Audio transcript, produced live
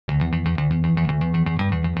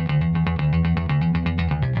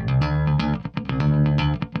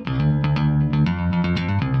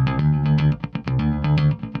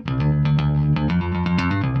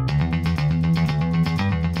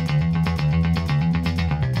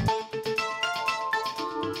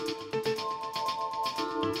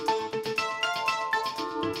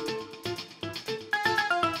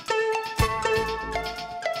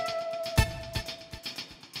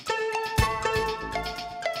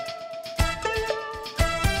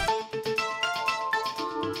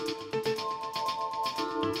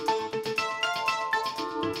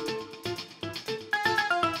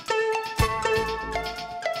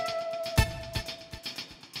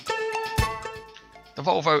The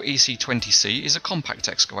Volvo EC20C is a compact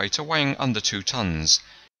excavator weighing under 2 tons.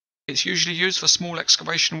 It's usually used for small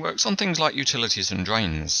excavation works on things like utilities and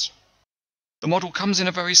drains. The model comes in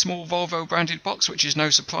a very small Volvo branded box, which is no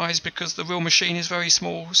surprise because the real machine is very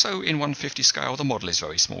small, so in 1/50 scale the model is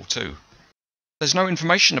very small too. There's no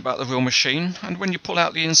information about the real machine, and when you pull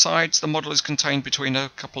out the insides, the model is contained between a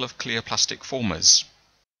couple of clear plastic formers.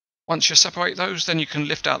 Once you separate those, then you can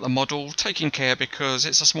lift out the model, taking care because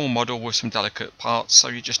it's a small model with some delicate parts, so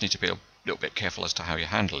you just need to be a little bit careful as to how you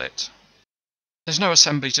handle it. There's no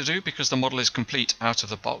assembly to do because the model is complete out of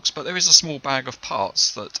the box, but there is a small bag of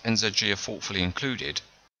parts that NZG have thoughtfully included.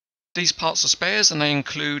 These parts are spares, and they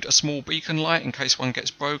include a small beacon light in case one gets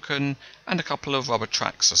broken, and a couple of rubber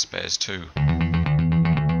tracks are spares too.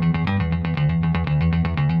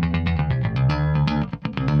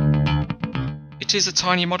 It is a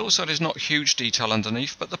tiny model, so there's not huge detail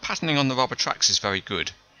underneath, but the patterning on the rubber tracks is very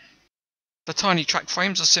good. The tiny track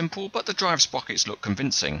frames are simple, but the drive sprockets look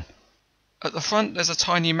convincing. At the front there's a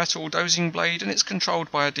tiny metal dozing blade, and it's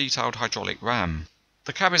controlled by a detailed hydraulic ram.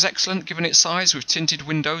 The cab is excellent given its size, with tinted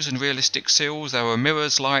windows and realistic seals. There are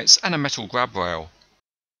mirrors, lights and a metal grab rail.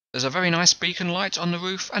 There's a very nice beacon light on the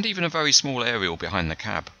roof and even a very small aerial behind the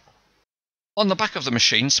cab. On the back of the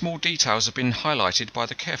machine, small details have been highlighted by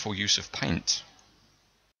the careful use of paint.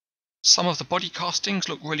 Some of the body castings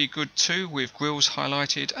look really good too, with grills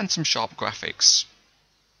highlighted and some sharp graphics.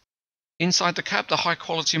 Inside the cab, the high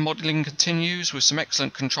quality modelling continues with some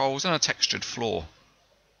excellent controls and a textured floor.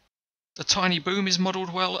 The tiny boom is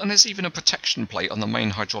modelled well, and there's even a protection plate on the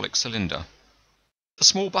main hydraulic cylinder. The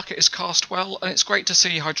small bucket is cast well, and it's great to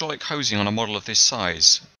see hydraulic hosing on a model of this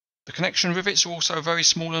size. The connection rivets are also very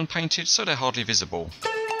small and painted, so they're hardly visible.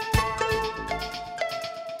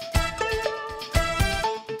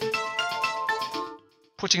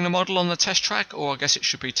 Putting the model on the test track, or I guess it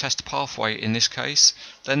should be test pathway in this case,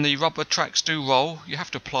 then the rubber tracks do roll. You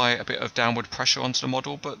have to apply a bit of downward pressure onto the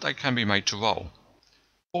model, but they can be made to roll.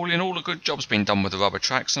 All in all, a good job's been done with the rubber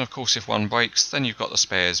tracks, and of course if one breaks, then you've got the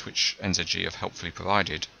spares which NZG have helpfully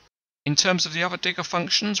provided. In terms of the other digger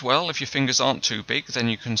functions, well, if your fingers aren't too big, then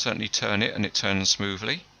you can certainly turn it and it turns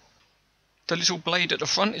smoothly. The little blade at the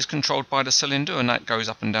front is controlled by the cylinder, and that goes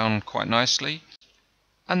up and down quite nicely.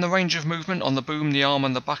 And the range of movement on the boom, the arm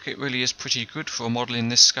and the bucket really is pretty good for a model in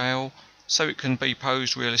this scale, so it can be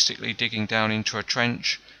posed realistically digging down into a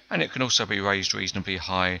trench, and it can also be raised reasonably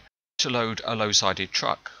high to load a low-sided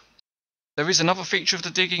truck. There is another feature of the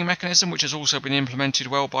digging mechanism which has also been implemented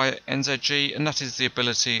well by NZG, and that is the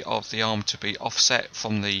ability of the arm to be offset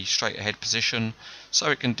from the straight ahead position, so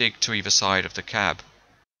it can dig to either side of the cab.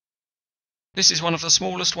 This is one of the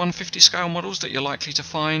smallest 1/50 scale models that you're likely to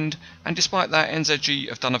find, and despite that NZG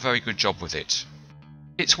have done a very good job with it.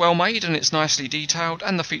 It's well made and it's nicely detailed,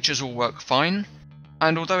 and the features all work fine,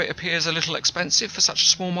 and although it appears a little expensive for such a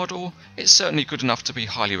small model, it's certainly good enough to be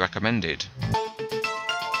highly recommended.